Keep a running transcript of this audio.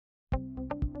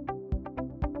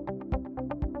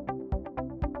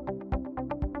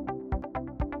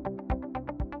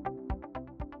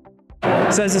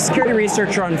So as a security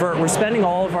researcher on VERT, we're spending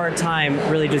all of our time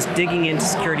really just digging into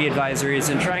security advisories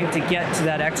and trying to get to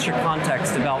that extra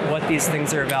context about what these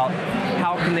things are about,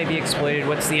 how can they be exploited,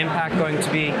 what's the impact going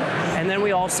to be, and then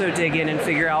we also dig in and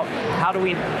figure out how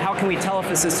can we tell if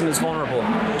a system is vulnerable.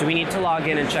 Do we need to log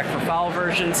in and check for file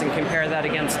versions and compare that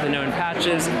against the known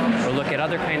patches, or look at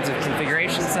other kinds of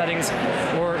configuration settings,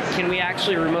 or can we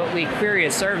actually remotely query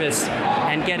a service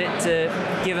and get it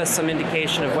to give us some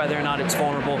indication of whether or not it's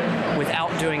vulnerable without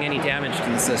doing any damage to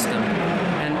the system?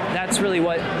 And that's really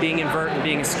what being in VERT and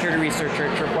being a security researcher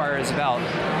at Tripwire is about.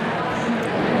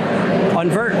 On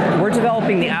VERT, we're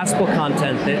developing the ASPL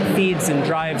content that feeds and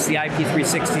drives the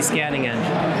IP360 scanning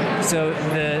engine. So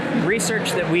the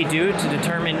research that we do to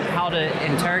determine how to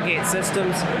interrogate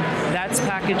systems, that's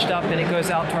packaged up and it goes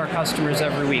out to our customers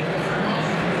every week.